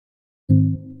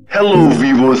Hello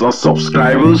viewers and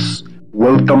subscribers,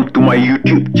 welcome to my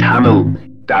YouTube channel,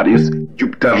 that is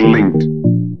Jupiter Linked.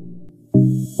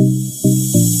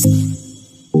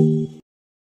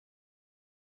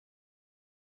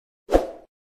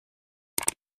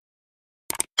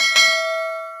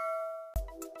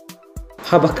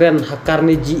 Habakren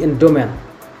hakarni ji endomen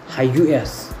ha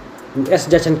US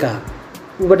jachanka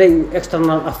ubadai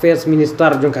external affairs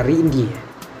minister jongkari India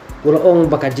ong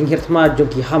baka jinghiar thma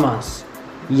jongki Hamas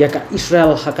yaka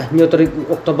Isreal haka nyotorik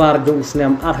Oktober jong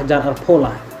usnam hajar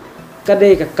pola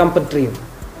kadai ka kampentrim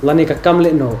lani ka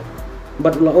Lehnoh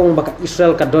bat ong baka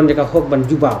Israel ka don jaka hok ban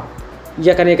jubab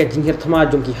yaka ne ka jinghiar thma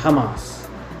jongki Hamas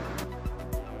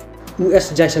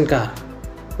US jachanka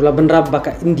ula benrab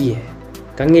baka India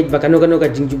kangit baka nuka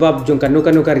jingjubab jong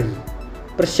nuka ri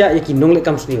persya yaki nongle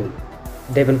kam sniu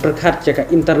deben perkhat jaka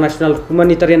international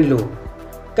humanitarian law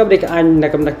kabde ka an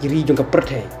nakam nak kiri jong ka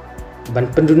perthai ban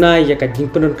pendunai yaka jing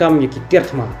pyndonkam yaki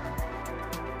tirthma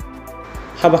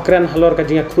habakran halor ka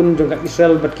jinga khun jong ka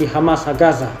Israel bat ki Hamas ha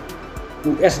Gaza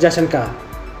US jasanka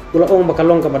ula ong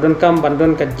bakalong ka pyndonkam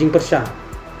bandon ka jing persya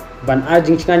ban a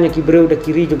jing chinganya ki breu da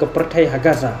kiri jong ka perthai ha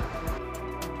Gaza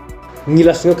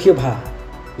ngilas ngokhiab ha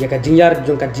yaka jinghiar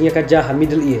jong ka jingya ka ja ha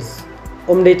Middle East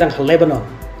dei tang ha Lebanon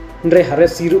ndre ha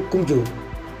resiru kumju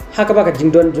hakaba ka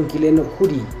jingdon jong ki Lehnoh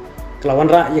hudi kelawan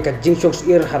ra yaka jingshong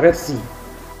ir ha Red Sea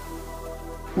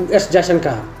US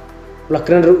jasanka ula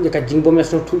kren ru yaka jingbom ya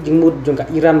snu thu jingmud jong ka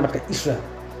Iran bat ka Israel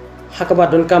hakaba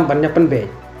don kam bannya penbe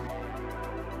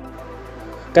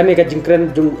kane ka jingkren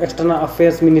jong external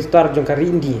affairs minister jong ka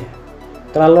India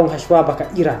kalalong haswa baka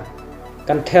Iran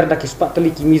kan ther da kispa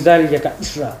teliki missile yaka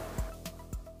Israel.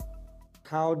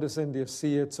 How does India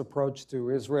see its approach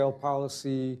to Israel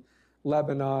policy,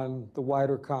 Lebanon, the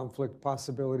wider conflict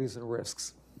possibilities and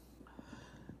risks?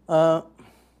 Well,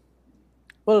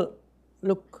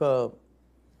 look,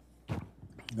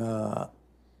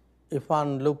 if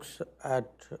one looks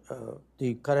at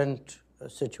the current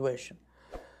situation,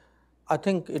 I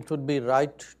think it would be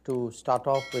right to start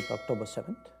off with October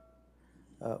 7th.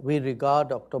 We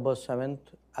regard October 7th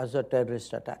as a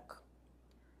terrorist attack.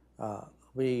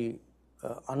 We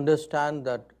understand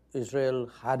that Israel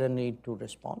had a need to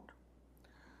respond.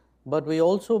 But we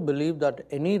also believe that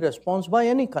any response by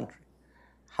any country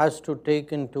has to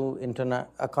take into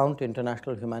account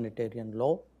international humanitarian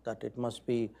law, that it must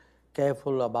be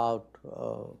careful about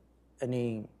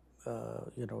any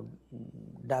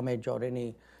damage or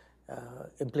any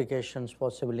implications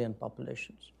for civilian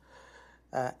populations.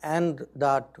 And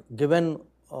that given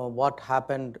what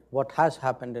has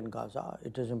happened in Gaza,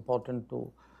 it is important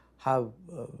to have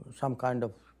some kind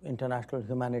of international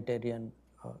humanitarian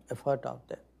effort out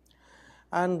there.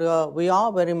 And we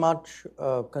are very much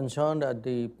concerned at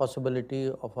the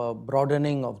possibility of a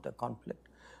broadening of the conflict,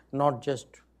 not just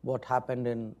what happened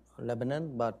in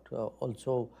Lebanon, but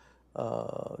also,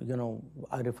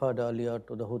 I referred earlier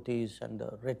to the Houthis and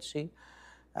the Red Sea.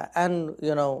 And,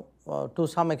 to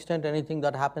some extent, anything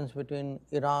that happens between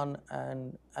Iran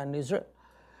and Israel.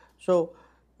 So,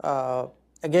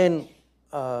 again,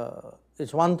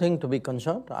 it's one thing to be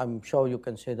concerned. I'm sure you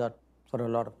can say that for a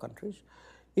lot of countries.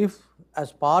 If,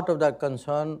 as part of that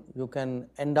concern, you can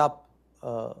end up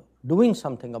doing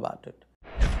something about it,